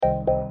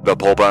The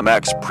Pulp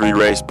MX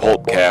pre-race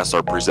Pulpcasts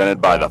are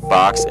presented by the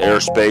Fox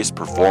Aerospace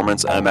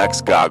Performance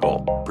MX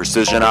Goggle.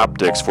 Precision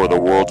optics for the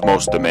world's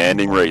most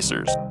demanding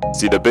racers.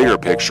 See the bigger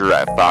picture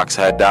at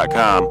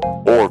foxhead.com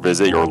or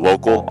visit your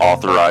local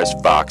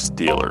authorized Fox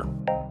dealer.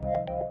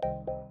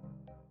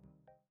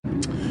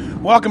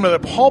 Welcome to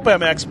the Pulp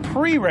MX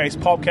pre-race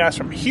Pulpcast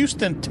from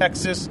Houston,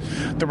 Texas,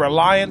 the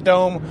Reliant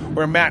Dome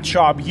where Matt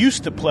Schaub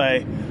used to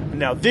play.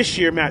 Now this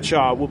year, Matt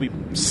Schaub will be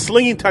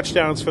slinging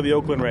touchdowns for the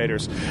Oakland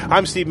Raiders.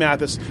 I'm Steve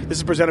Matthes. This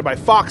is presented by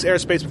Fox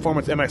Aerospace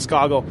Performance MX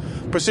Goggle.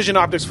 Precision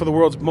optics for the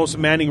world's most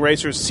demanding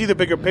racers. See the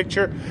bigger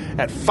picture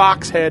at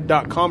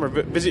foxhead.com or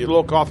visit your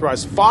local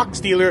authorized Fox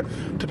dealer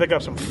to pick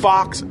up some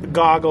Fox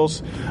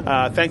goggles.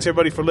 Thanks,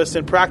 everybody, for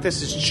listening.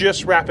 Practice is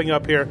just wrapping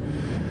up here.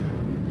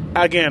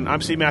 Again,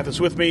 I'm Steve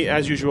Matthes. With me,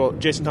 as usual,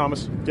 Jason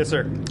Thomas. Yes,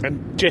 sir.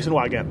 And Jason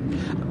Y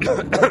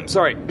again.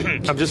 Sorry.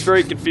 I'm just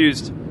very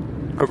confused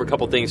over a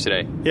couple things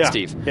today,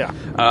 Steve.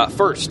 Yeah.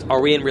 First, are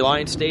we in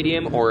Reliant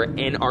Stadium or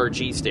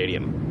NRG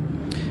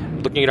Stadium?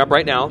 Looking it up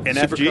right now.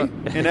 NFG?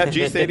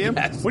 NFG Stadium?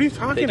 Yes. What are you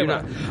talking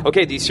about?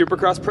 Okay, these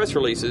Supercross press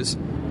releases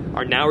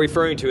are now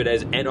referring to it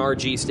as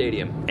NRG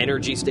Stadium.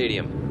 NRG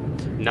Stadium,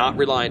 not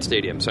Reliant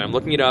Stadium. So I'm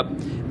looking it up.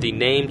 The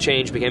name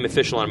change became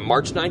official on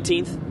March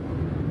 19th,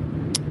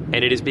 and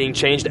it is being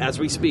changed as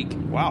we speak.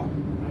 Wow.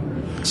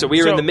 So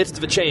we are in the midst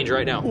of a change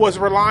right now. Was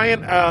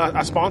Reliant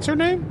a sponsor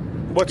name?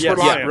 What's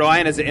Reliant? Yeah,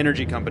 Reliant is an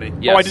energy company.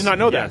 Yes. Oh, I did not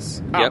know that.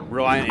 Yes. Oh. Yep.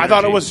 Reliant I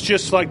thought it Energy. was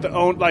just like the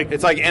own, like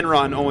It's like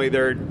Enron, only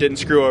they didn't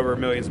screw over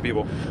millions of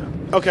people.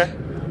 okay.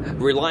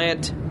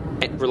 Reliant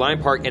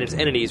Park and its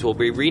entities will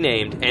be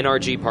renamed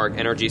NRG Park,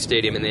 NRG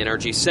Stadium, and the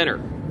NRG Center.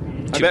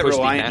 I bet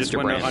Reliant just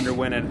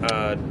underwent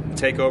a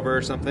takeover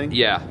or something.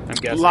 Yeah. I'm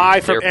guessing.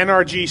 Live from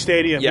NRG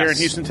Stadium here in Yes.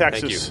 Houston,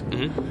 Texas. Thank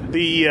you. Mm-hmm.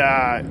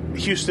 The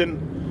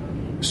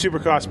Houston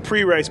Supercross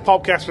pre-race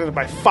Pulpcast presented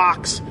by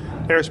Fox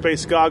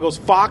Aerospace Goggles,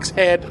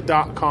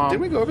 foxhead.com. Did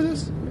we go over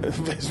this?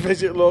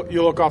 Visit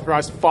your local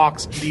authorized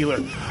Fox dealer.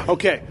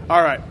 Okay,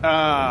 all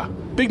right.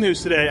 Big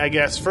news today, I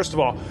guess. First of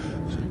all,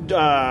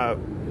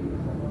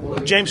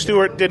 James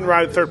Stewart didn't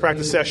ride the third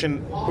practice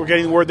session. We're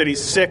getting word that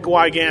he's sick.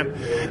 Why again?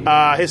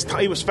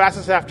 He was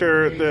fastest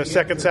after the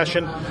second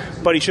session,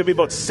 but he should be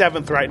about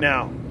 7th right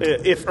now,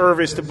 if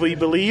Irv is to be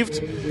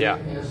believed. Yeah.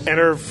 And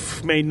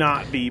Irv may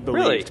not be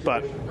believed.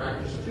 Really?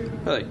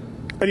 Really?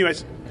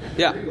 Anyways,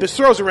 Yeah. this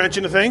throws a wrench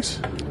into things.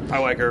 I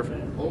like Irv.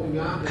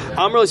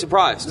 I'm really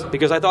surprised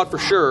because I thought for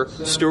sure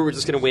Stewart was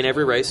just going to win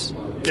every race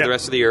for the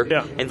rest of the year,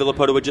 and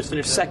Villopoto would just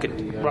finish second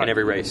in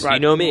every race. Right. You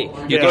know me.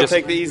 You Can just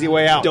take the easy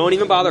way out. Don't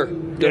even bother.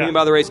 Don't even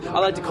bother race. I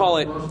like to call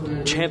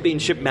it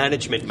championship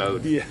management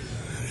mode. Yeah.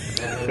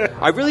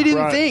 I really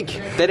didn't think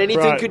that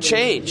anything could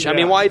change. I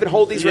mean, why even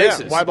hold these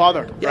races? Why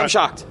bother? Yeah, I'm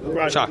shocked.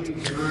 Right. Shocked.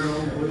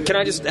 Can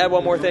I just add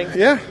one more thing?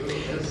 Yeah.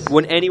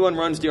 When anyone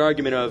runs the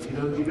argument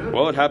of,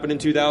 well, it happened in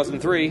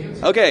 2003.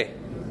 Okay.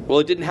 Well,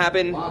 it didn't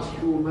happen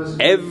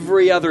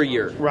every other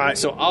year. Right.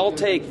 So I'll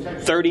take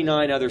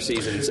 39 other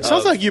seasons.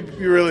 Sounds like you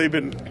really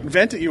been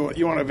venting. You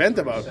want to vent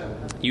about.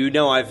 You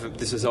know,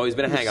 this has always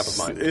been a hang-up of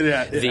mine.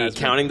 It has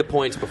counting the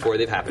points before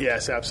they've happened.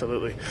 Yes,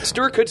 absolutely.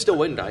 Stewart could still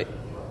win tonight.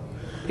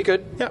 He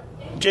could. Yeah.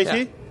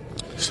 JT?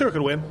 Stewart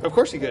could win. Of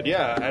course he could,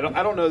 yeah. I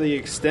don't know the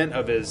extent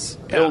of his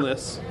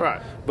illness.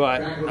 Right.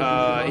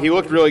 But he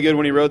looked really good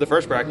when he rode the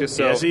first practice.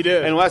 So yes, he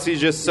did. Unless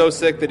he's just so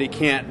sick that he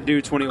can't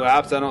do 20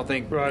 laps, I don't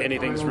think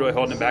anything's really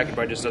holding him back. He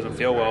probably just doesn't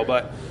feel well.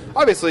 But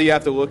obviously you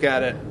have to look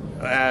at it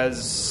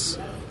as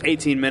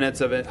 18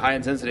 minutes of it, high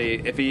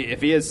intensity. If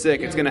he is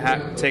sick, it's going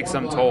to take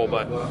some toll.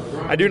 But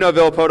I do know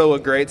Villopoto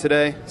looked great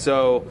today.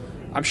 So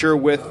I'm sure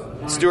with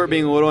Stewart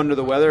being a little under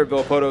the weather,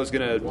 Villopoto is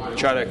going to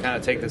try to kind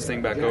of take this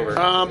thing back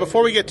over.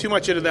 Before we get too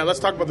much into that, let's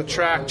talk about the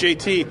track.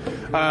 JT,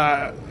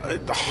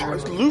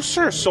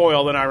 looser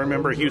soil than I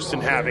remember Houston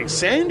having.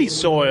 Sandy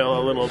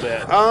soil a little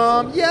bit.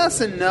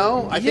 Yes and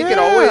no. I think it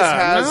always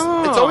has.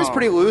 No. It's always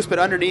pretty loose, but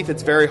underneath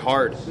it's very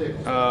hard.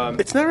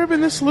 It's never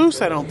been this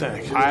loose, I don't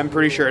think. I'm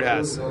pretty sure it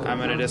has. I'm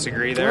going to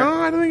disagree there.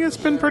 No, I think it's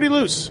been pretty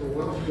loose.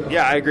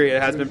 Yeah, I agree. It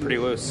has been pretty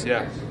loose.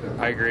 Yeah,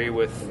 I agree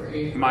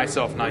with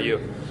myself, not you.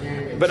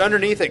 But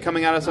underneath it,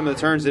 coming out of some of the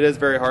turns, it is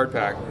very hard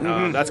packed.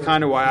 That's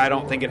kind of why I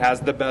don't think it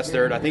has the best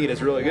dirt. I think it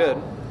is really good.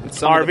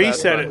 RV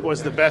said it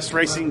was the best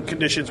racing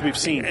conditions we've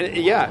seen.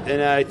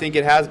 And I think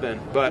it has been,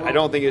 but I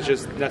don't think it's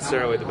just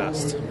necessarily the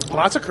best.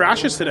 Lots of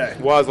crashes today.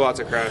 Lots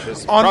of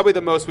crashes. Probably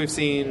the most we've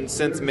seen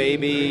since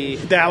maybe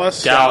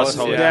Dallas.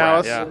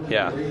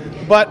 Yeah.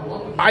 But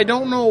I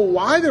don't know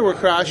why there were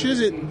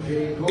crashes.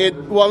 It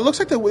looks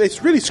like they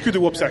really screwed the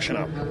whoop section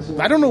up.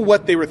 I don't know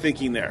what they were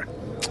thinking there.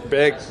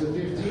 Big.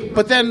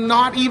 But then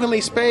not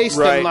evenly spaced.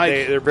 Right.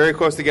 And They're very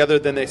close together,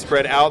 then they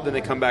spread out, then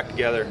they come back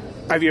together.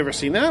 Have you ever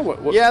seen that?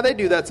 What? Yeah, they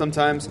do that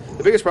sometimes.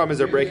 The biggest problem is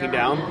they're breaking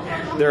down.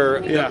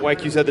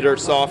 Like you said, the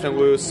dirt's soft and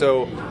loose,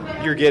 so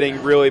you're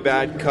getting really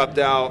bad cupped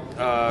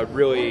out,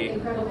 really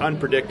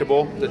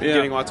unpredictable,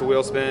 getting lots of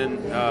wheel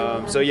spin.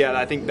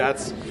 I think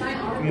that's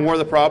more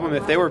the problem.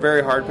 If they were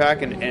very hard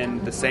pack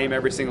and the same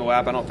every single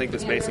lap, I don't think the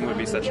spacing would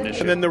be such an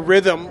issue. And then the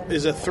rhythm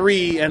is a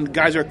 3, and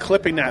guys are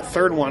clipping that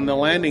third one. The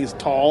landing's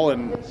tall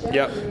and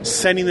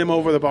sending them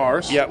over the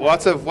bars. Yeah,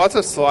 lots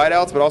of slide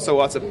outs, but also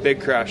lots of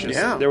big crashes.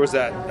 Yeah. There was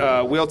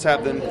that wheel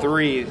tap then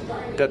 3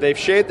 that they've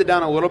shaved it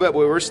down a little bit, but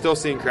we're still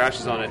seeing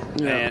crashes on it.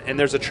 Yeah. And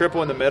there's a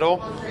triple in the middle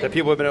that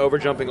people have been over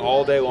jumping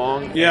all day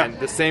long. Yeah. And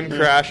the same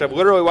crash, I've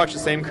literally watched the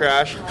same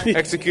crash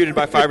executed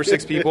by 5 or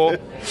 6 people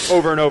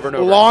over and over and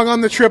over. Long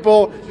on the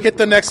triple, hit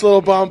the next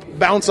little bump,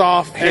 bounce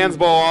off. Hands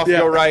ball off,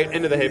 go right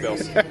into the hay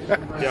bales.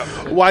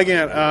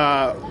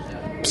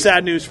 Weege,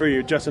 sad news for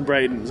you. Justin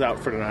Brayton's out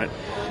for tonight.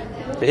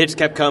 The hits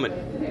kept coming.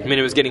 I mean,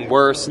 it was getting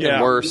worse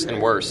and worse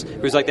and worse.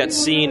 It was like that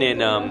scene in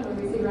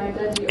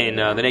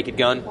the Naked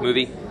Gun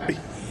movie,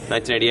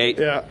 1988,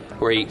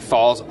 where he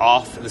falls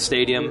off the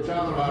stadium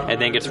and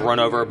then gets run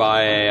over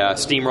by a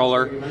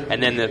steamroller,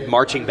 and then the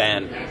marching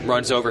band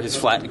runs over his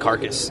flattened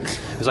carcass.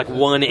 It was like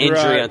one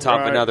injury on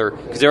top of another,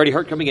 because they already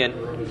hurt coming in,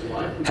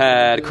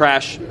 had a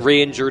crash,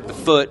 re-injured the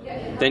foot,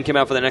 then came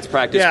out for the next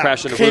practice,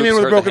 crashed into the came in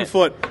with a broken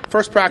foot.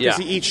 First practice,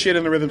 he eats shit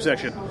in the rhythm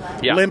section.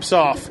 Limps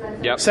off.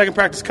 Second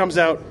practice comes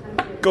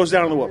out, goes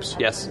down on the whoops.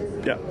 Yes.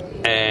 Yeah.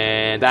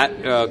 And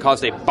that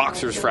caused a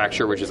boxer's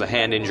fracture, which is a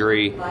hand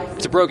injury.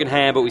 It's a broken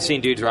hand, but we've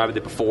seen dudes arrive with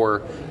it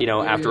before,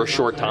 after a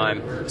short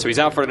time. So he's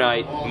out for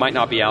tonight, might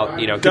not be out,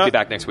 could be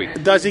back next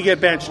week. Does he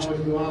get benched?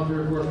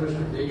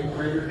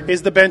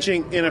 Is the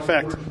benching in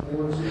effect?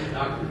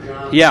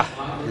 Yeah.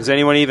 Is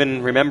anyone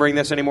even remembering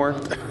this anymore?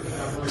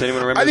 Does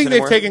anyone remember I think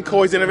they've taken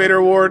Coy's Innovator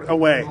Award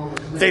away.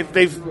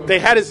 They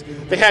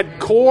had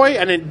Coy,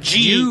 and then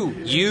G.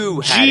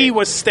 G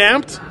was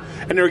stamped,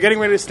 and they were getting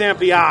ready to stamp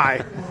the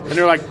I. And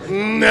they're like,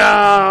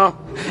 no.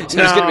 So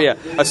there's going to be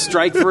a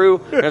strike through.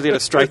 There's going to be a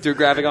strike through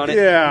graphic on it.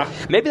 Yeah.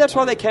 Maybe that's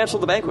why they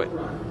canceled the banquet.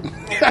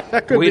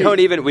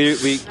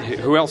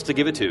 Who else to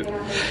give it to?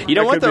 You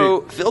know what,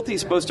 though?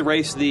 Filthy's supposed to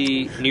race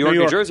the New York,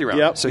 New Jersey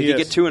round. So he could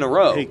get 2 in a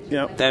row. The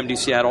MD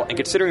Seattle. And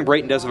considering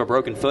Brayton does have a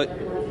broken foot,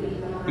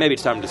 maybe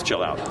it's time to just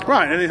chill out.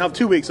 Right, and he'll have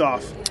 2 weeks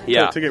off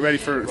to get ready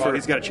for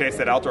he's got to chase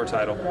that outdoor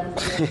title.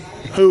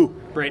 Who?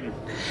 Brayton.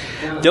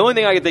 The only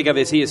thing I can think of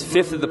is he is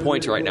 5th at the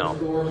points right now.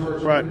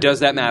 Right. Does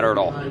that matter at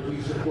all?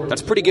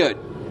 That's pretty good.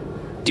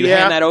 Do you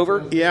hand that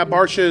over? Yeah,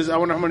 Barsha's, I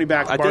wonder how many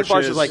back I think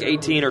Barsha's like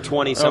 18 or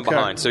 20 some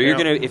behind. So you're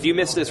gonna, if you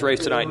miss this race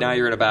tonight, now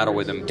you're in a battle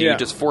with him. Do you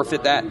just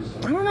forfeit that?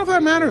 I don't know if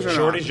that matters or not.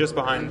 Shorty's just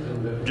behind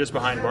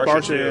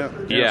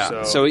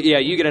Barsha. So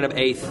you get end up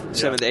 8th,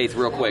 7th, 8th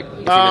real quick if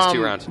you miss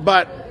 2 rounds.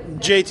 But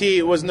JT,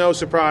 it was no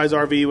surprise.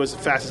 RV was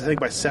fastest, I think,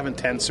 by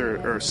 7/10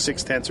 or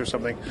 6/10 or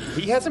something.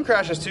 He had some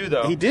crashes too,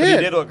 though. He did. But he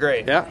did look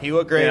great. Yeah. He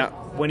looked great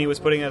when he was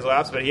putting in his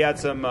laps, but he had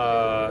some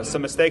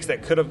mistakes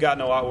that could have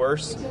gotten a lot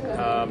worse.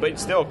 But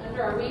still,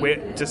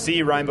 to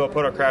see Ryan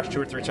Villopoto crash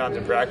 2 or 3 times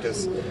in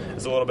practice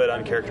is a little bit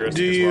uncharacteristic.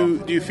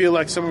 Do you feel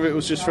like some of it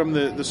was just from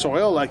the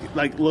soil, like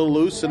a little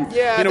loose, and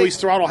he's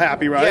throttle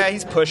happy, right? Yeah,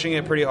 he's pushing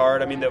it pretty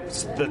hard. I mean,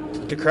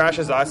 the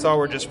crashes I saw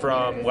were just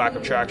from lack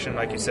of traction,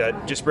 like you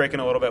said, just breaking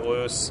a little bit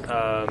loose,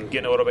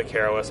 getting a little bit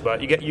careless.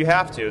 But you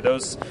have to.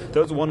 Those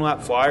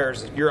 1-lap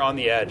flyers, you're on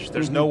the edge.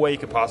 There's no way you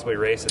could possibly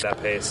race at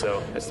that pace.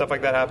 So stuff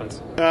like that happens.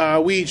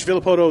 Weege,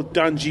 Villopoto,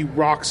 Dungey,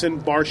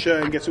 Roxon,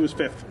 Barsha, and guess who was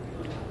 5th?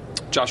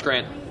 Josh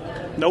Grant.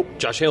 Nope.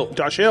 Josh Hill.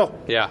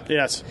 Yeah.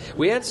 Yes.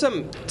 We had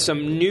some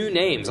new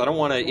names. I don't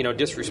want to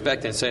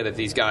disrespect and say that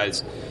these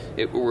guys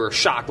were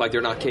shocked like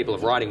they're not capable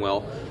of riding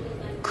well.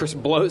 Chris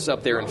Blow's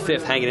up there in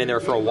 5th, hanging in there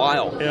for a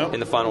while in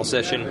the final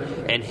session,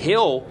 and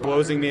Hill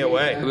blowsing me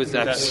away. It was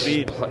that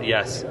speed.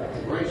 Yes,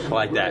 I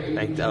like that.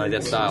 I like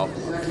that style.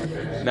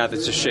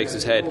 Matthes just shakes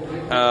his head.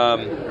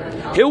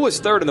 Hill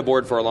was 3rd on the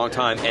board for a long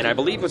time, and I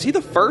believe, was he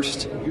the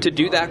first to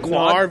do that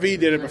quad? No, RV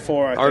did it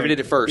before. RV did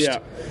it first. Yeah.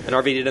 And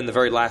RV did it in the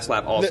very last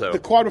lap also. The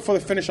quad before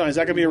the finish line, is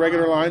that going to be a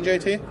regular line,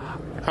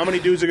 JT? How many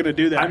dudes are going to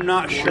do that? I'm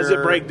not sure. Does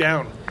it break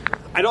down?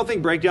 I don't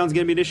think breakdown's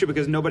going to be an issue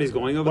because nobody's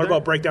going over there. What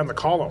about break down the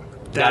column?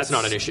 That's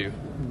not an issue.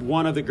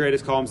 One of the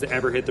greatest columns to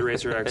ever hit the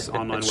Racer X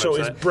online website. So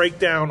is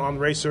breakdown on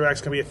Racer X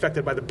going to be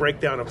affected by the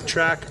breakdown of the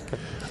track?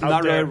 I'm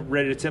not really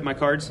ready to tip my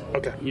cards.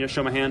 Okay.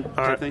 Show my hand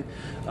type thing.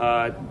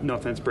 No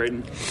offense,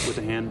 Brayton, with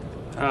a hand.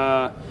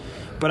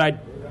 But I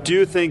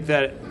do think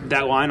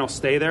that line will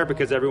stay there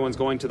because everyone's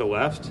going to the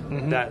left.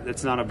 Mm-hmm.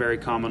 That's not a very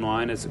common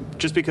line. It's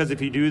just because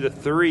if you do the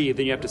 3,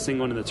 then you have to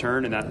single into the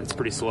turn, and it's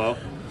pretty slow.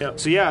 Yep.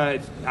 So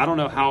I don't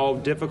know how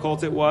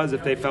difficult it was.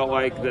 If they felt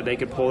like that they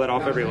could pull that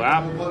off every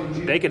lap,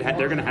 they're going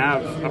to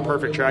have a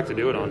perfect track to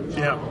do it on.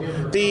 Yeah.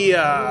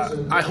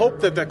 I hope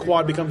that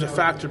quad becomes a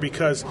factor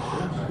because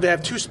they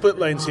have 2 split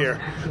lanes here.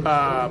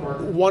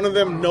 One of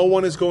them, no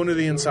one is going to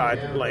the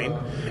inside lane,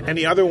 and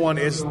the other one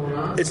is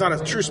it's not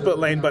a true split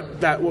lane, but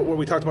that what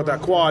we talked about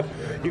that quad.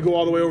 you go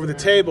all the way over the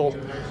table,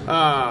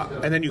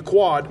 and then you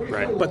quad.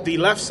 Right. But the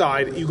left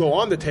side, you go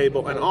on the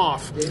table and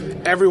off.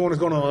 Everyone is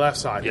going on the left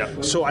side.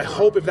 Yep. So I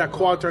hope if that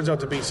quad turns out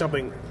to be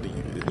something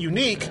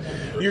unique,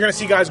 you're going to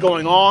see guys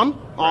going on,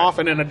 off,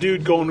 and then a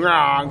dude going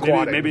rah and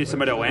quadding. Maybe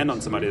somebody will land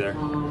on somebody there.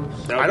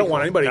 I don't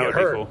want anybody to get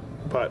hurt. Cool.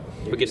 But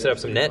We could set up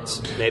some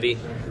nets, maybe.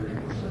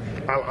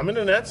 I'm in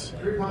the nets.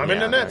 I'm in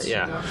the nets.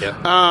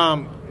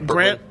 Yeah.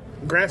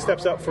 Grant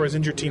steps up for his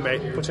injured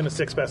teammate, puts in a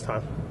 6th best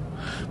time.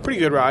 Pretty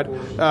good ride.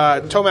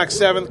 Tomac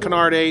 7th,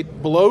 Kennard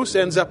 8th. Belos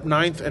ends up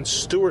 9th, and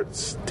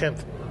Stewart's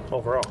 10th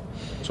overall.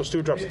 So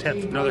Stewart drops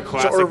 10th. Another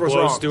classic so Irv was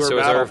wrong. Stewart So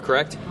is battle. Irv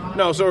correct?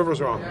 No, so Irv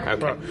was wrong.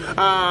 Okay.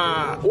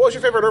 What was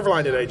your favorite Irv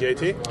line today,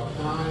 JT?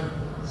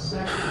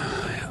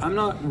 I'm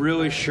not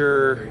really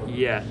sure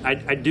yet.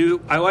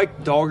 I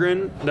like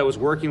Dahlgren that was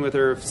working with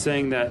her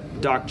saying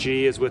that Doc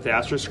G is with the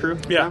Astros crew.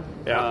 Yeah.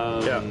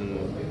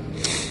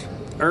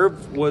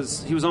 Irv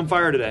was on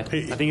fire today.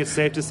 I think it's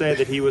safe to say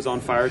that he was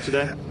on fire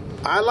today.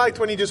 I liked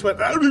when he just went.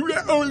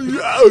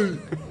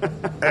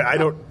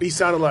 He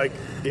sounded like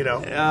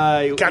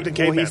Captain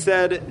Caveman. Well, he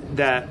said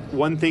that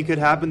one thing could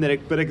happen,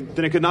 but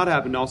then it could not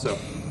happen. Also,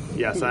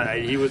 yes,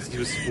 he was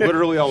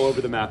literally all over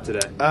the map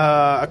today.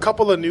 A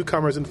couple of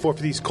newcomers in the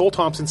 450s. Cole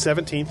Thompson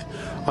 17th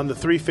on the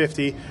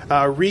 350.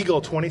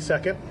 Regal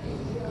 22nd.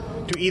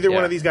 Do either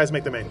one of these guys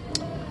make the main?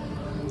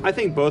 I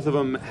think both of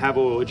them have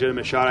a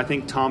legitimate shot. I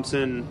think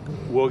Thompson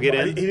will get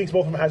in. He thinks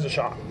both of them has a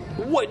shot.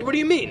 What do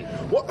you mean?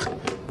 What's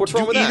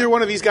wrong with that? Do either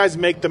one of these guys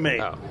make the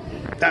main? Oh.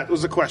 That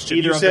was the question.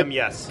 Either of them,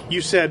 yes.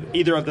 You said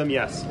Either of them,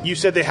 yes. You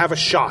said they have a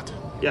shot.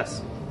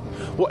 Yes.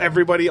 Well,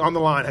 everybody on the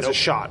line has a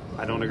shot.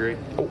 I don't agree.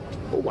 Oh,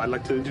 I'd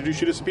like to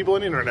introduce you to some people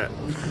on the internet.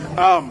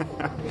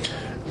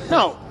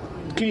 No.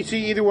 Can you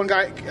see either one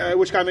guy?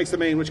 Which guy makes the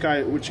main? Which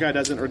guy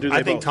doesn't? Or do they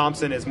I think both?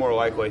 Thompson is more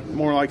likely.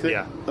 More likely?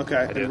 Yeah.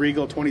 Okay. And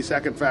Regal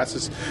 22nd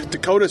fastest.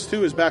 Dakota's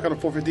too is back on the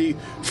 450.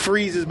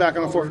 Freeze is back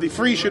on the 450.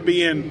 Freeze should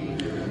be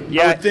in.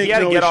 Yeah, he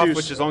had to get off, issues.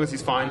 which as long as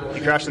he's fine. He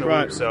crashed in the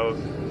loop, so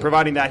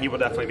providing that, he will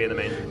definitely be in the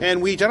main.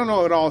 And Weege, I don't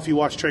know at all if you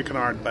watched Trey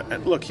Kennard,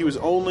 but look, he was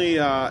only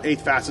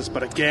 8th fastest,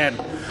 but again,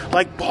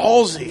 like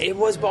ballsy. It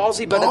was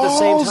ballsy, but at the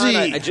same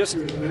time,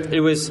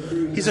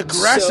 he's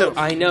aggressive.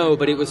 I know,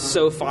 but it was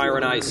so fire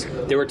and ice.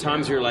 There were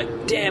times you're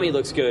like, damn, he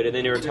looks good, and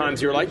then there were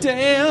times you're like,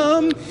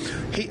 damn.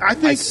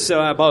 I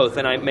saw both,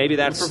 and maybe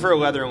that's... I prefer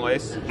leather and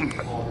lace.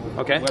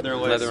 Okay. Leather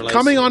and lace.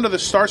 Coming onto the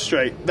start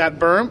straight, that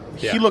berm,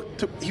 Yeah. he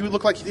would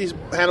look like his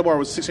handlebar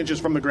was 6 inches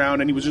from the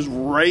ground, and he was just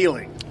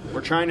railing.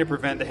 We're trying to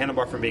prevent the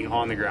handlebar from being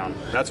on the ground.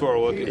 That's what we're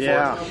looking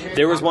for.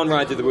 There was one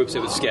ride through the whoops. It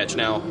was sketch.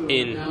 Now,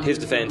 in his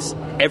defense,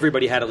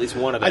 everybody had at least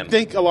one of them. I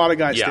think a lot of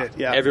guys did.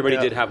 Yeah, everybody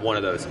did have one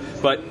of those.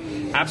 But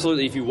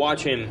absolutely, if you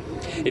watch him,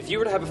 if you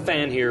were to have a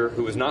fan here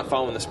who was not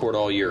following the sport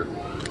all year,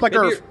 like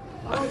Irv.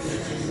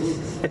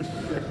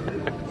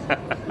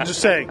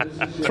 Just saying,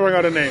 throwing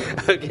out a name.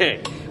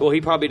 Okay. Well,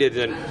 he probably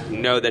didn't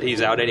know that he's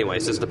out anyway,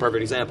 so this is the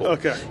perfect example.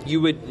 Okay. You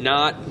would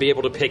not be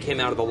able to pick him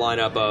out of the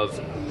lineup of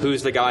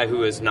who's the guy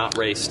who has not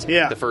raced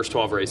the first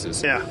 12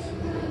 races. Yeah.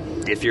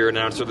 If you're an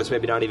announcer that's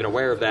maybe not even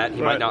aware of that,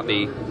 he might not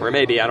be. Or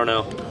maybe, I don't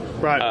know.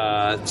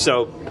 Right.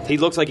 So he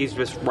looks like he's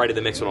just right in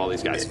the mix with all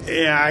these guys.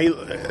 Yeah,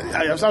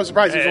 I was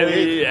surprised he was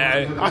only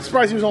 8th. I'm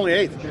surprised he was only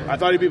 8th. I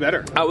thought he'd be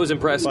better. I was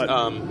impressed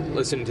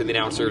listening to the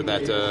announcer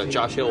that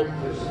Josh Hill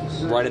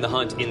right in the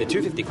hunt in the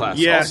 250 class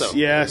also.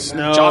 Yes,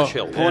 no. Josh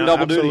Hill. Pulling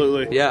double duty.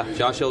 Absolutely. Yeah,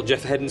 Josh Hill,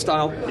 Jeff Hedden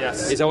style.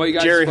 Yes. Is that what you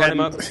guys Jerry brought him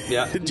Hedden. up?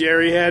 Yeah.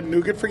 Jerry Hedden.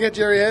 Who could forget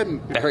Jerry Hedden?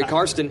 Barry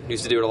Karsten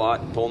used to do it a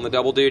lot, pulling the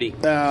double duty.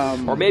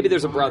 Or maybe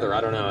there's a brother.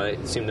 I don't know.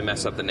 They seem to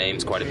mess up the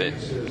names quite a bit.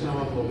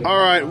 All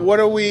right, what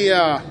are we...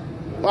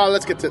 well,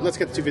 let's get to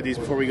 250s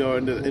before we go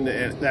into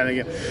that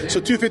again.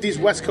 So 250s,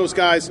 West Coast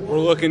guys. We're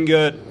looking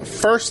good.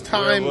 First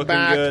time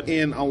back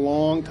in a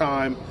long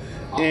time.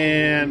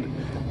 And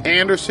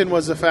Anderson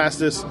was the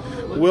fastest.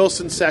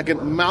 Wilson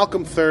second.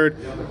 Malcolm third.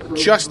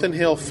 Justin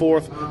Hill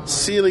fourth.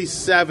 Seeley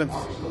seventh.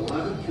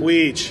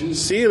 Weege.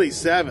 Seeley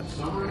seventh.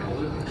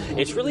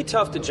 It's really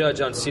tough to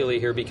judge on Seeley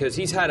here because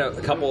he's had a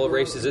couple of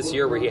races this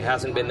year where he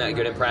hasn't been that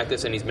good in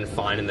practice and he's been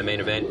fine in the main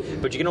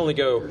event. But you can only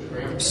go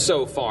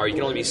so far. You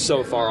can only be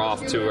so far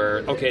off to where,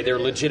 okay, there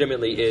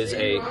legitimately is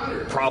a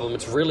problem.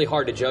 It's really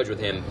hard to judge with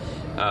him.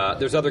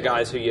 There's other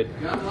guys who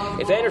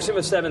if Anderson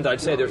was 7th,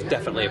 I'd say there's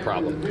definitely a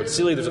problem. But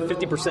Seeley, there's a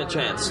 50%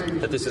 chance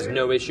that this is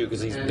no issue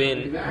because he's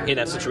been in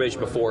that situation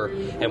before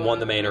and won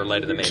the main or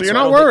led to the main. So you're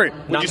not worried.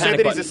 Would you say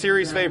that he's a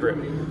series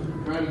favorite?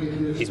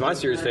 He's my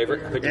series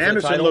favorite.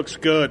 Anderson looks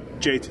good,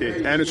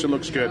 JT. Anderson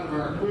looks good.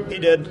 He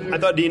did. I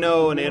thought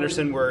Dino and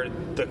Anderson were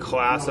the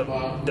class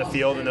of the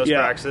field in those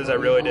practices. I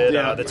really did.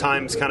 Yeah. The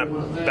times kind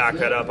of back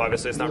that up.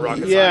 Obviously, it's not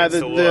rocket science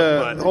to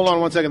look. But hold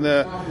on one second.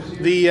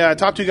 The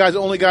top two guys,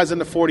 only guys in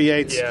the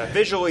 48s. Yeah,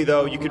 visually,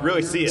 though, you could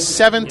really see it.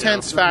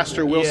 7/10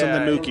 faster Wilson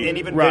than Mookie. And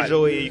even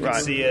visually, you could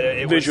see it.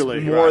 It visually,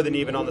 was more than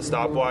even on the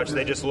stopwatch.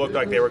 They just looked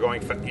like they were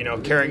going,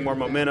 carrying more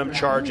momentum,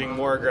 charging,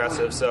 more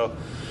aggressive. So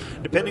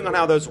Depending on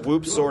how those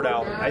whoops sort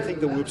out, I think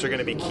the whoops are going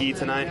to be key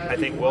tonight. I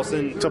think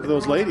Wilson... What's up with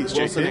those ladies,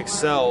 Wilson JT?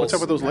 excels. What's up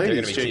with those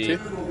ladies,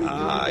 JT?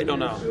 I don't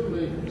know.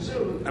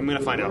 I'm going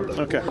to find out,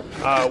 though. Okay.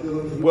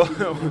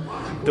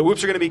 The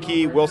whoops are going to be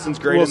key. Wilson's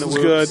great in the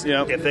whoops. Good,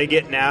 yeah. If they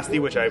get nasty,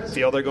 which I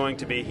feel they're going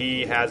to be,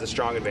 he has a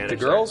strong advantage.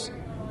 The girls? There.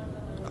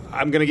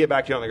 I'm going to get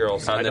back to you on the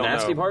girls. On I the don't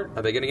nasty know. part?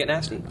 Are they going to get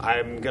nasty?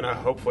 I'm going to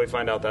hopefully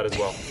find out that as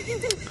well.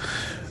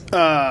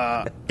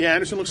 Yeah,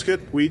 Anderson looks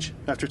good, Weege,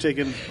 after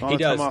taking all He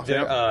the does. time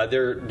off.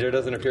 There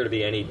doesn't appear to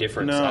be any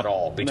difference No, at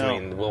all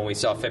between when we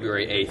saw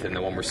February 8th and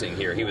the one we're seeing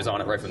here. He was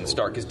on it right from the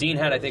start. Because Dean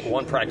had, I think,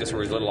 one practice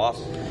where he was a little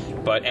off,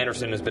 but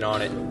Anderson has been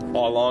on it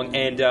all along.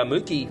 And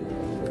Mookie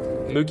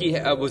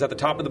was at the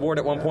top of the board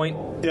at one point.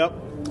 Yep.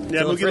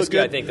 Yeah, Mookie looked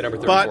good. I think, the number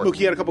 34. But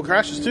Mookie had a couple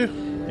crashes,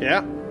 too.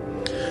 Yeah.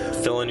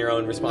 Fill in your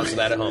own response to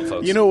that at home,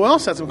 folks. You know who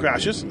else had some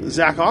crashes?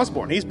 Zach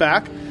Osborne. He's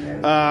back.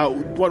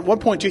 One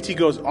point, JT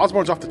goes,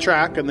 Osborne's off the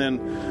track, and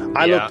then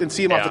I looked and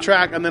see him off the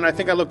track, and then I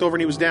think I looked over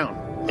and he was down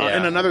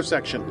in another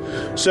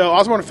section. So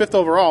Osborne 5th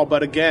overall,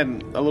 but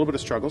again, a little bit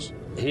of struggles.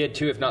 He had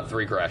 2, if not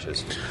 3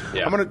 crashes.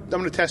 Yeah. I'm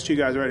gonna test you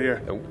guys right here.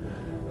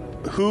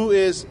 Who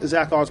is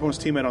Zach Osborne's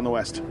teammate on the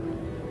West?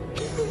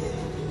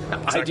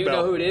 I do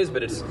know who it is,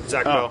 but it's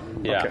Zach Bell.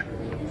 Yeah. Okay.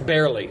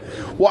 Barely.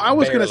 Well, I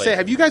was going to Barely. say,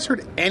 have you guys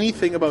heard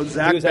anything about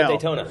Zach He was Bell? at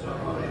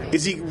Daytona.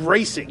 Is he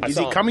racing? Is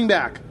saw he him. coming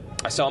back?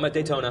 I saw him at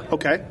Daytona.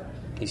 Okay.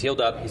 He's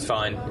healed up. He's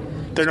fine.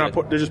 They're not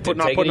Good. they're just Take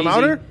not it putting him easy.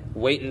 out there?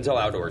 Wait until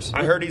outdoors.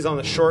 I heard he's on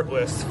the short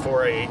list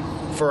for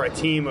a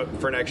team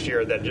for next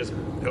year that just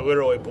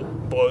literally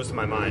blows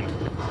my mind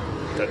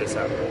that this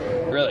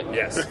happened. Really?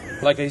 Yes.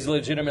 Like he's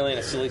legitimately in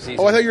a silly season.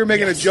 Oh, I thought you were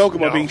making a joke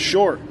about No. being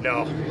short.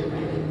 No.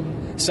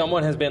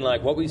 Someone has been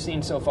like, what we've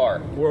seen so far.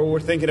 We're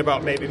thinking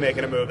about maybe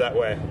making a move that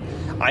way.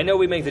 I know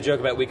we make the joke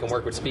about we can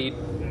work with speed,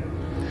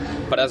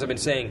 but as I've been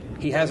saying,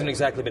 he hasn't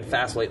exactly been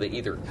fast lately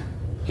either.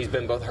 He's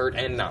been both hurt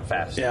and not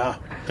fast. Yeah.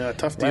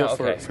 Tough deal Well,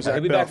 okay. for Zach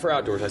He'll be Bell. back for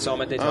outdoors. I saw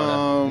him at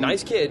Daytona.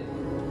 Nice kid.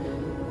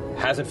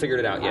 Hasn't figured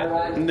it out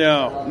yet.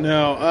 No.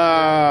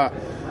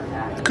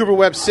 Cooper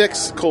Webb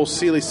 6th, Cole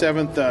Seeley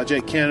 7th,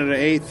 Jake Canada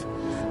 8th,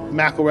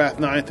 McElrath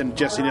 9th, and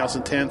Jesse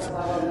Nelson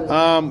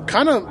 10th.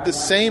 Kind of the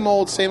same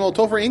old.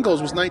 Topher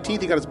Ingles was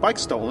 19th. He got his bike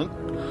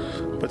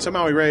stolen, but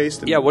somehow he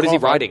raced. Yeah, what is he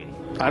riding?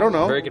 I don't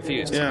know. Very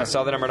confused. Yeah. I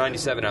saw the number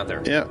 97 out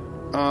there. Yeah,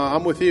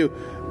 I'm with you.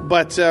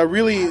 But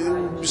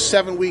really,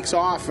 7 weeks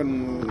off,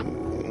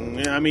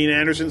 and I mean,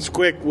 Anderson's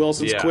quick,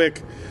 Wilson's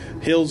quick,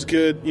 Hill's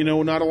good.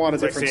 Not a lot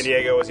of Like difference. San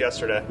Diego was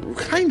yesterday.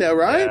 Kind of,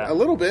 right? Yeah. A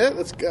little bit.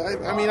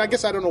 I mean, I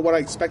guess I don't know what I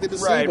expected to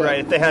see. Right, but right.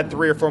 If they had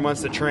 3 or 4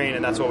 months to train,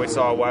 and that's what we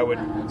saw, why would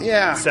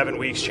 7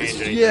 weeks change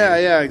anything?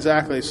 Yeah,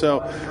 exactly.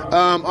 So,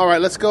 all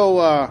right, let's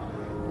go.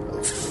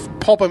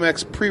 Pulp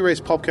MX pre-race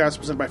Pulpcast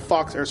presented by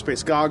Fox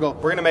Aerospace Goggle.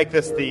 We're going to make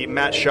this the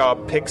Matt Shaw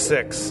Pick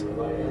 6. He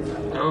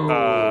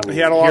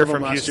had a lot here of them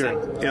from last Houston.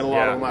 year. He had a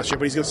lot of them last year,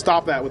 but he's going to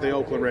stop that with the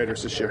Oakland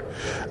Raiders this year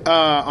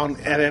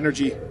at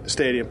Energy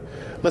Stadium.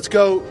 Let's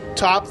go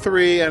top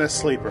 3 and a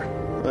sleeper.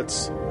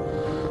 Let's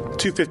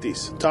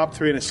 250s, top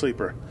 3 and a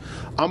sleeper.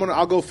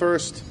 I'll go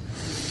first.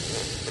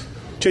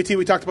 JT,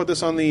 we talked about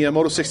this on the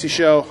Moto 60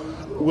 show.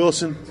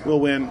 Wilson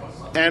will win.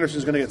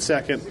 Anderson's going to get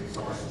second.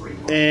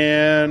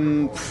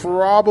 And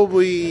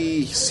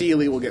probably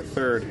Seeley will get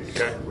third.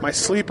 Okay. My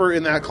sleeper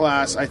in that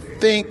class, I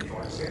think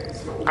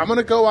I'm going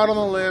to go out on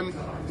a limb.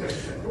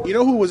 You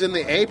know who was in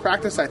the A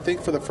practice, I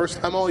think, for the first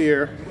time all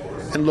year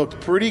and looked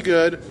pretty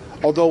good,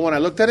 although when I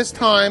looked at his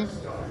time,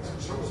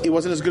 he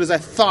wasn't as good as I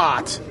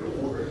thought.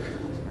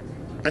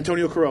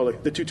 Antonio Caroli,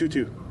 the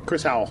 222,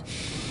 Chris Howell.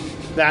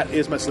 That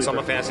is my sleeper. It's on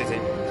my fantasy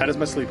team. That is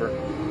my sleeper.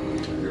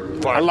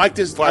 Fly, I liked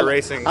his fly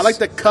racing. I like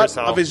the cut Chris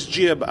Howell. of his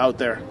jib out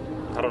there.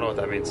 I don't know what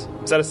that means.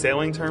 Is that a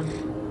sailing term?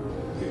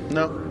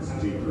 No,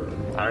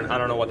 I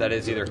don't know what that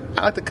is either.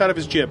 I like the cut of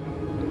his jib.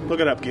 Look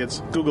it up,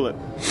 kids. Google it.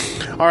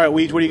 All right,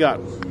 Weege, what do you got?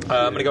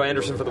 I'm going to go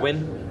Anderson for the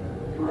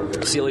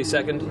win. Seeley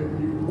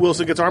second.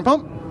 Wilson gets arm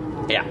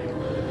pump? Yeah.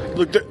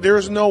 Look,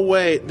 there's no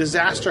way.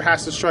 Disaster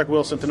has to strike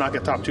Wilson to not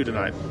get top 2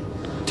 tonight.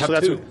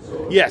 Top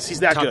 2? Yes, he's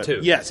that Top good. 2.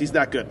 Yes, he's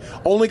that good.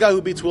 Only guy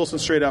who beats Wilson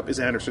straight up is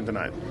Anderson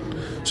tonight.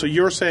 So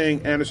you're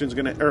saying Wilson's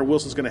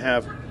going to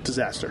have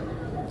disaster?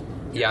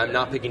 Yeah, I'm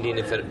not picking Dean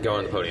to go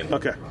on the podium.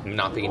 Okay. I'm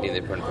not picking Dean to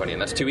go on the podium.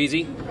 That's too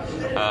easy.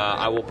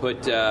 I will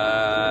put...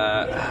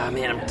 I'm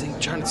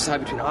trying to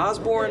decide between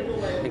Osborne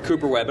and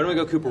Cooper Webb. I'm going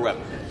to go Cooper Webb.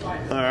 All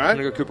I'm right. going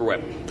to go Cooper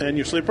Webb. And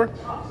your sleeper?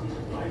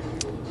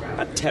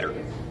 Tedder.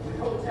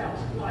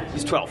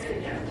 He's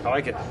 12th. I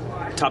like it.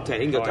 Top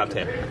 10. He can go I top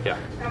like 10. Yeah.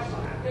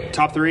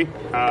 Top 3,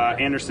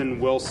 Anderson,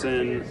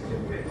 Wilson,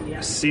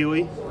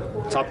 Seeley.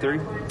 Top 3?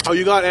 Oh,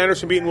 you got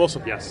Anderson beating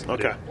Wilson? Yes. I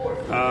Okay.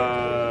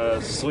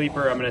 do.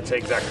 Sleeper, I'm going to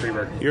take Zach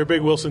Freeberg. You're a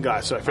big Wilson guy,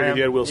 so I figured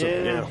you had Wilson.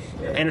 Yeah.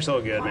 Anderson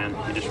looked good, man.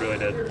 He just really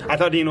did. I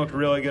thought Dean looked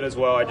really good as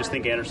well. I just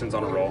think Anderson's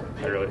on a roll.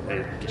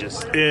 He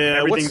just Yeah.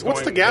 everything's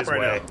What's the going gap his right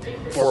way.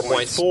 now? 4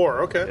 points.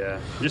 4. Okay. Yeah.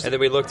 Just And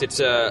then we looked at,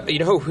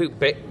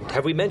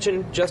 have we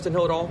mentioned Justin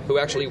Hill at all, who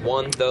actually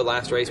won the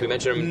last race? We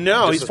mentioned him.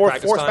 No, just he's as fourth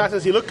practice time.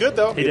 fastest. He looked good,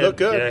 though. He did. looked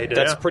good. Yeah, he did.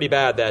 That's pretty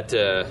bad that...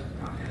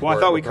 well,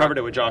 I thought we covered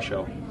it with Josh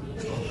Hill.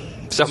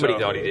 Somebody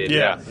thought he did.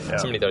 Yeah.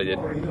 Somebody thought he did.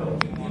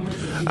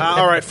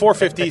 All right,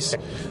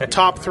 450s,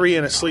 top 3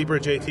 and a sleeper.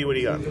 JT, what do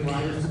you got?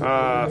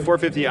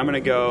 450, I'm going to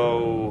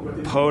go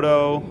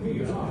Poto,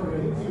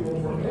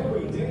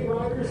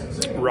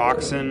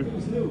 Roxon,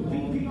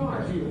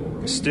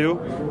 Stu.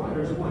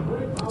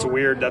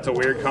 That's a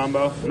weird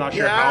combo. I'm not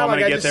sure how I'm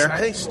going to get there. I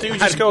think Stu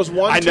just goes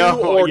 1, 2,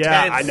 or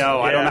 10th. I know.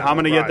 I don't know how I'm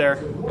going to get there.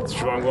 That's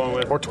what I'm going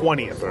with. Or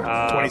 20th, or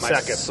 22nd. My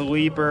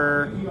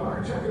sleeper,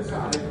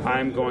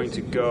 I'm going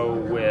to go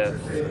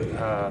with...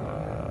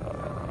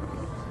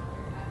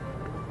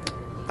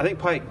 I think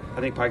Pike. I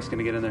think Pike's going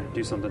to get in there,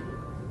 do something.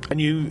 And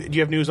do you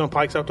have news on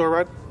Pike's outdoor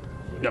ride?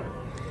 No,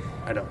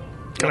 I don't.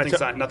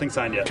 Nothing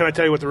signed yet. Can I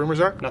tell you what the rumors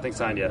are? Nothing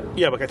signed yet.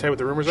 Yeah, but can I tell you what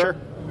the rumors are?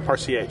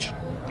 RCH.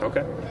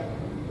 Okay.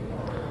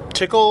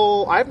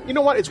 Tickle. You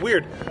know what? It's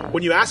weird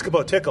when you ask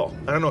about Tickle.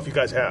 I don't know if you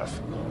guys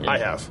have. Yeah. I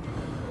have.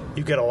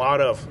 You get a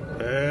lot of.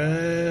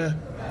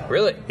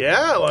 Really?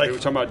 Yeah, like. Are we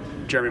talking about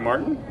Jeremy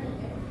Martin?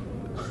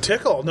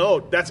 Tickle. No,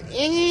 that's.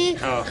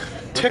 Oh.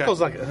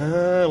 Tickle's like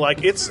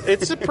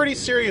it's a pretty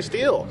serious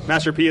deal.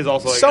 Master P is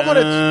also like someone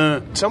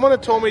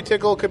had told me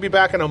Tickle could be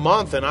back in a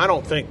month, and I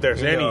don't think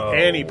there's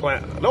any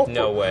plan.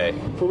 No way.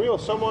 For real,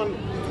 someone.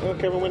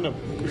 Kevin Wyndham.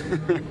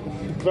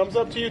 Thumbs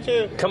up to you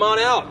too. Come on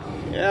out.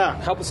 Yeah.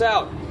 Help us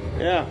out.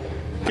 Yeah.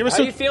 How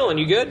are you feeling?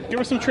 You good? Give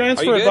us some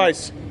transfer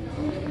advice.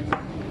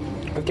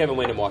 With Kevin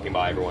Wyndham walking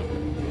by, everyone.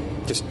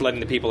 Just letting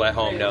the people at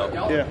home know.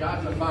 Yeah.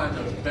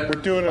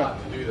 We're doing a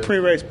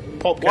pre-race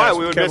Pulpcast. Why?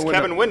 We would miss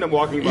Kevin Wyndham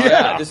walking by.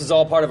 Yeah, this is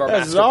all part of our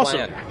master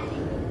plan.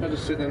 I'm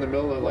just sitting in the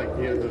middle of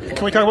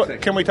Can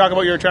we talk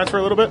about your transfer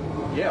a little bit?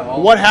 Yeah.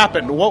 What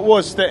happened? What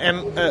was the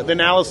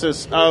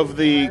analysis of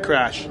the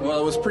crash? Well,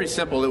 it was pretty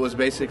simple. It was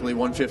basically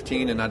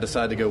 115, and I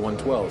decided to go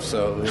 112.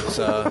 So it's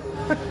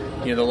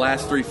the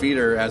last 3 feet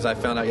are, as I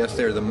found out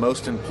yesterday, are the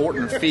most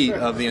important feet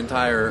of the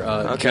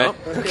entire jump.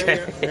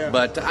 Okay.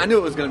 But I knew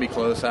it was going to be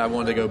close. I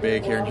wanted to go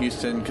big here in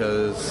Houston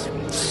because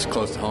it's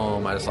close to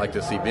home. I just like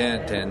this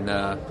event, and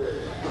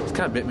it's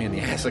kind of bit me in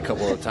the ass a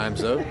couple of times,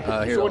 though.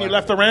 So when you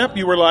left the ramp,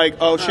 you were like,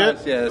 oh,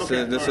 shit? This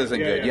isn't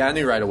good. Yeah, I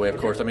knew right away, of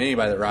course. I mean,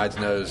 anybody that rides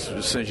knows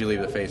as soon as you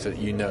leave the face,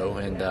 you know.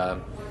 And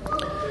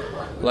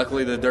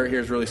luckily, the dirt here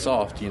is really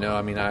soft,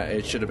 I mean,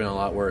 it should have been a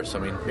lot worse. I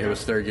mean, it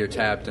was third gear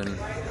tapped and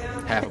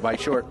half a bike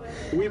short.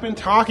 We've been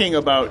talking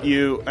about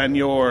you and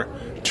your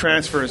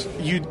transfers.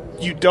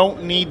 You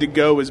don't need to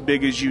go as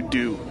big as you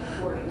do.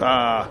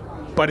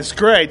 But it's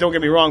great, don't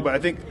get me wrong, but I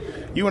think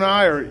you and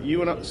I, or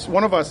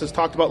one of us has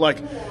talked about,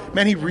 like,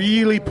 man, he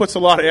really puts a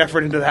lot of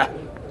effort into that.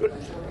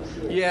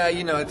 Yeah,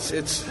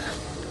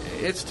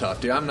 it's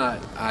tough, dude.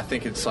 I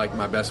think it's like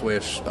my best way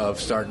of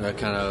starting to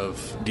kind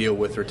of deal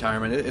with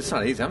retirement. It's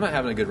not easy. I'm not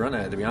having a good run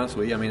at it, to be honest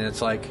with you. I mean,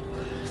 it's like,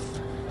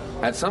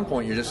 at some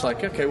point you're just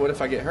like, okay, what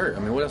if I get hurt? I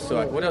mean, what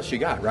else you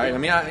got, right? I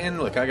mean,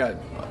 I got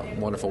a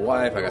wonderful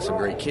wife, I got some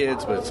great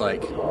kids, but it's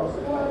like,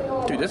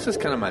 dude, this is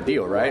kind of my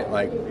deal, right?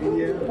 Like,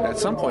 at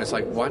some point, it's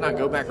like, why not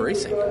go back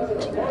racing? You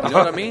know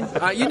what I mean?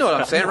 You know what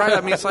I'm saying, right? I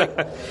mean, it's like,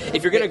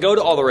 if you're going to go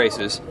to all the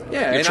races,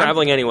 you're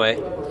traveling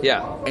anyway.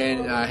 Yeah.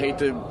 And I hate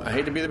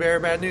to be the bearer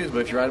of bad news,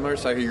 but if you ride a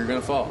motorcycle, you're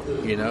going to fall.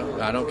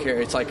 I don't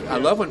care. It's like, I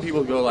love when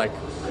people go like,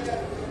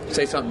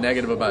 say something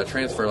negative about a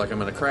transfer, like I'm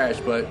going to crash,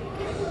 but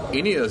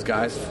any of those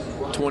guys,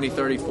 20,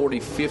 30, 40,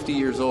 50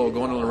 years old,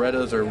 going to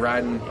Loretta's or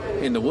riding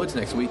in the woods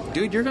next week,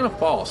 dude, you're going to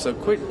fall. So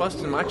quit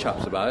busting my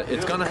chops about it.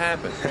 It's going to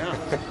happen. Yeah.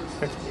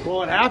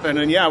 Well, it happened,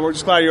 and we're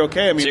just glad you're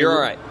okay. I mean, so you're all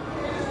right.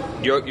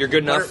 You're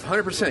good enough?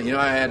 100%.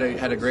 I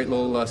had a great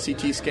little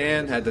CT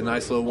scan, had the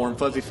nice little warm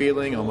fuzzy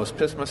feeling, almost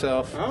pissed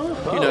myself.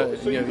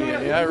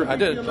 I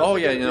did. Oh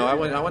yeah, I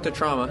went to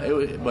trauma,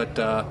 but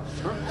the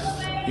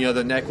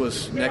neck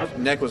was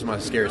my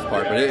scariest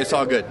part, but it's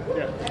all good.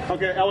 Yeah.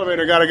 Okay,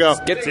 elevator, gotta go.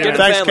 Get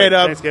Thanks,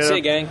 K-Dub. See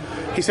you, gang.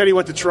 He said he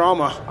went to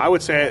trauma. I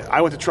would say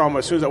I went to trauma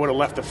as soon as I would have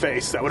left the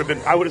face. I would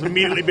have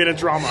immediately been in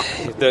trauma.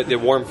 The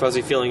warm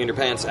fuzzy feeling in your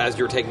pants as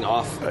you were taking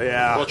off.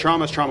 Yeah. Well,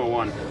 trauma's trauma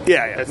 1.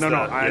 Yeah. I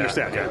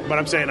understand. Yeah. But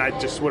I'm saying I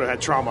just would have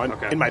had trauma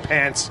in my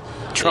pants,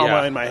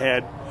 trauma in my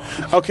head.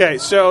 Okay,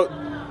 so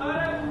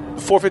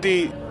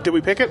 450. Did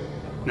we pick it?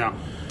 No.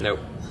 Nope.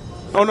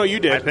 Oh no, you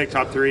did. I picked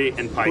top 3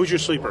 and Pike. Who's your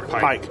sleeper?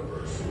 Pike.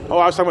 Oh,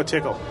 I was talking about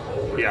Tickle.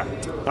 Yeah.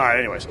 All right.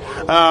 Anyways,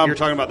 you're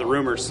talking about the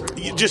rumors.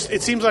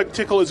 It seems like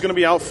Tickle is going to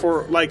be out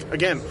for, like,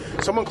 again,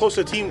 someone close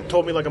to the team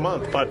told me like a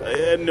month, but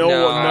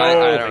no.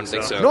 I don't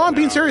think so. No, I'm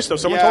being serious though.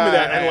 Someone told me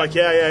that, and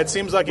it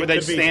seems like were they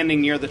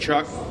standing near the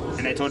truck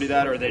and they told you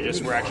that, or they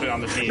just were actually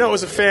on the team? No, it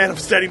was a fan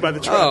standing by the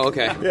truck. Oh,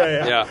 okay.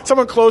 Yeah.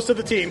 Someone close to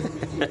the team.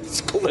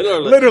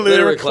 literally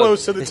they were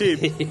close to the team.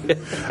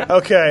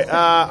 Okay,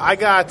 I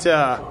got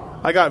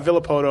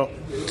Villapoto.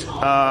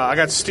 I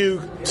got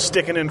Stu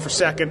sticking in for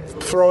second,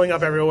 throwing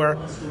up everywhere,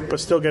 but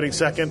still getting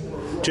second.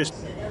 Just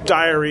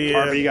diarrhea.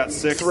 Harvey got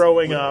 6th,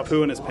 throwing up,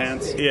 poo in his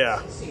pants.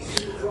 Yeah,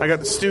 I got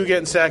the Stu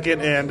getting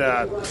second, and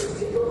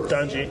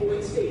Dungy,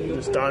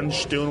 just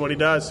Dunge doing what he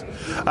does.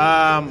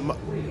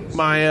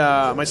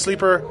 My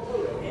sleeper.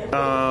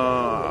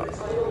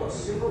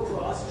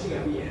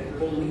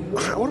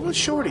 What about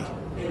Shorty?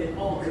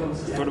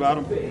 What about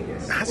him?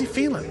 How's he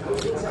feeling?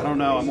 I don't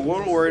know. I'm a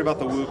little worried about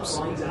the whoops.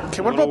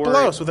 Okay, what about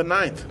Belos with a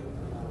 9th?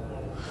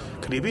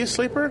 Could he be a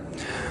sleeper?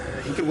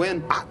 He could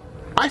win.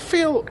 I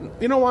feel,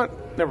 you know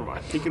what? Never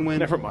mind. He can win.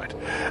 Never mind.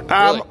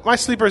 Really? My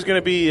sleeper is going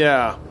to be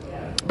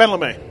Ben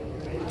LeMay.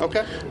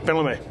 Okay. Ben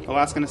LeMay.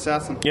 Alaskan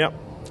Assassin. Yep.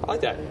 I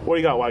like that. What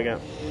do you got, Weege?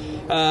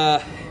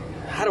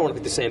 I don't want to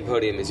pick the same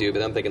podium as you,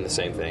 but I'm thinking the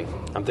same thing.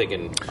 I'm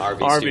thinking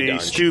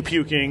RV Stu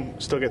puking,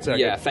 still gets second.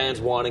 Yeah,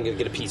 fans wanting to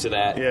get a piece of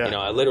that. Yeah. You know,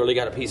 I literally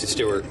got a piece of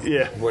Stewart.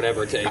 Yeah.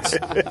 Whatever it takes.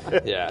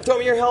 Yeah. Throw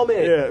me your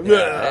helmet. Yeah.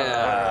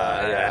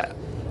 Yeah.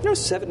 You know,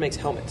 7 makes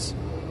helmets.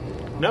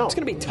 No. It's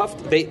going to be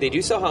tough. They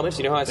do sell helmets.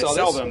 You know how I They saw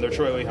sell this? them. They're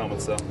Troy Lee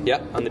helmets, though.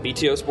 Yeah, on the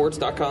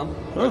BTOsports.com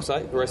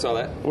website where I saw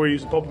that. Were you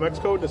using PulpMX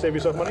code to save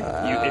yourself money?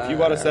 If you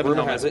bought a 7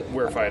 Bruno helmet, has it.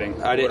 we're fighting.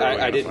 I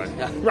We're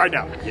didn't. Right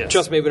now. Yes.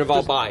 Trust me, it would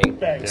involve buying.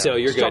 bang. So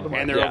you're Just drop good. them on.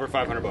 And they're Yeah. over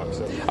 $500.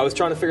 So. I was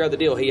trying to figure out the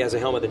deal. He has a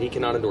helmet that he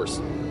cannot endorse.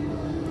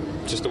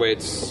 Just the way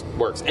it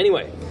works.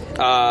 Anyway,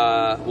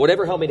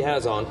 whatever helmet he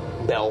has on,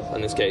 Bell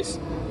in this case,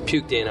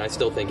 puked in. I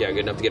still think, good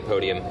enough to get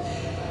podium.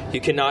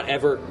 You cannot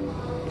ever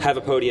have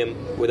a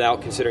podium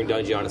without considering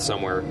Dungey on it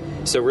somewhere.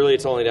 So really,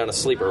 it's only down to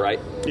sleeper, right?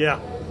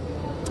 Yeah.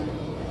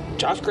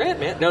 Josh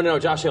Grant, man. No,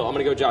 Josh Hill. I'm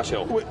going to go Josh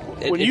Hill.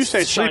 When you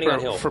say shining on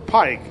sleeper Hill. for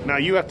Pike, now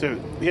he has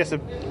to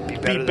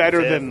be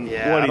better than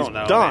what he's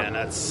done. Man.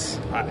 That's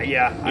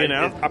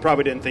know? I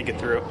probably didn't think it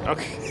through.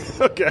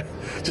 Okay.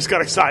 Just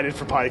got excited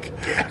for Pike.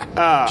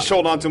 Just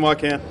hold on to him while I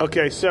can.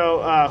 Okay,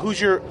 so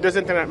does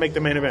Internet make the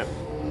main event?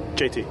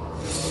 JT.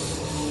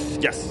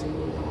 Yes.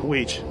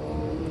 Weege.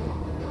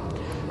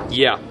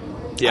 Yeah.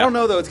 I don't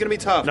know, though. It's going to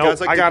be tough. Nope, Guys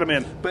like I got him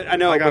in. But I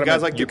know, I got but him guys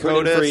in. like You put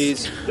in Dakotas.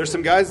 Freeze. There's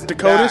some guys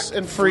Dakotas back.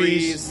 and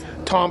Freeze,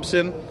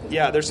 Thompson.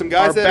 Yeah, there's some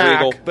guys Are that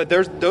back. Regal, but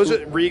those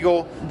are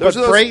Regal. Those But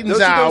are those, Brayton's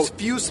those are those out.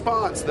 few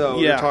spots though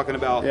Yeah. you're talking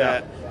about.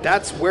 Yeah.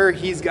 That's where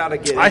he's got to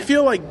get. I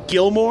feel like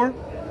Gilmore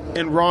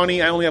and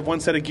Ronnie, I only have one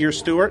set of gear,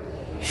 Stewart,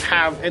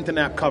 have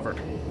Internet covered.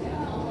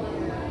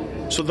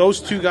 So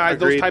those two guys,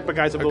 Agreed. those type of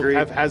guys Agreed.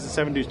 has the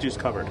 7 deuce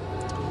covered.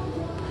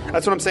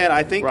 That's what I'm saying.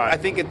 I think Right.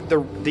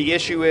 the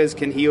issue is,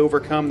 can he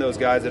overcome those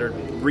guys that are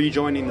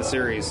rejoining the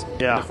series?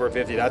 Yeah. In the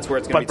 450. That's where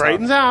it's going to But be.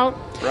 Brayton's tough.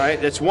 out.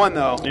 Right. It's one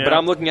though. Yeah. But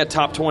I'm looking at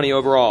top 20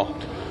 overall.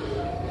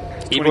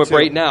 Even with 22.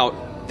 Brayton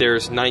out,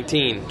 there's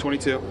 19.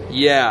 22.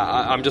 Yeah,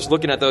 I'm just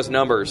looking at those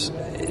numbers.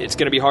 It's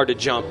going to be hard to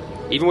jump.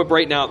 Even with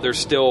Brayton out, there's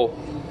still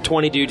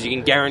 20 dudes you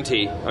can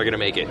guarantee are going to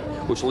make it,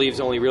 which leaves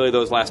only really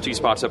those last 2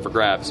 spots up for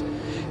grabs.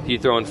 You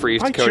throw in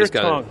Freeze, Bite your Dakota's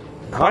got tongue.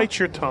 it. Bite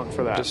your tongue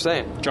for that. Just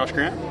saying. Josh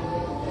Grant.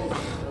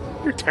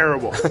 You're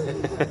terrible.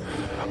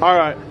 All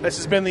right. This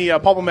has been the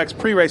PulpMX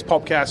pre-race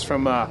Pulpcast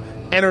from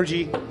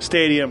Energy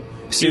Stadium,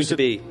 Soon to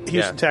be. Houston,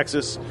 Yeah.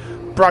 Texas.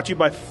 Brought to you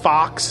by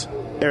Fox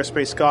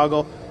Airspace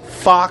Goggle,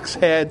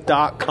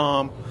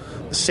 foxhead.com.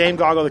 The same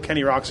goggle that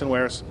Kenny Roxon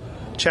wears.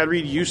 Chad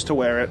Reed used to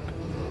wear it.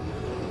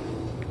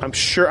 I'm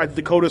sure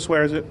Dakotas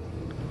wears it.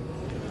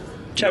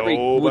 Chad Reed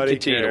would Nobody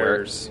continue to wear it.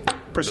 cares.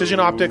 Precision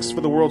optics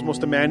for the world's most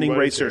demanding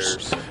Nobody racers.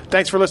 cares.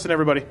 Thanks for listening,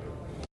 everybody.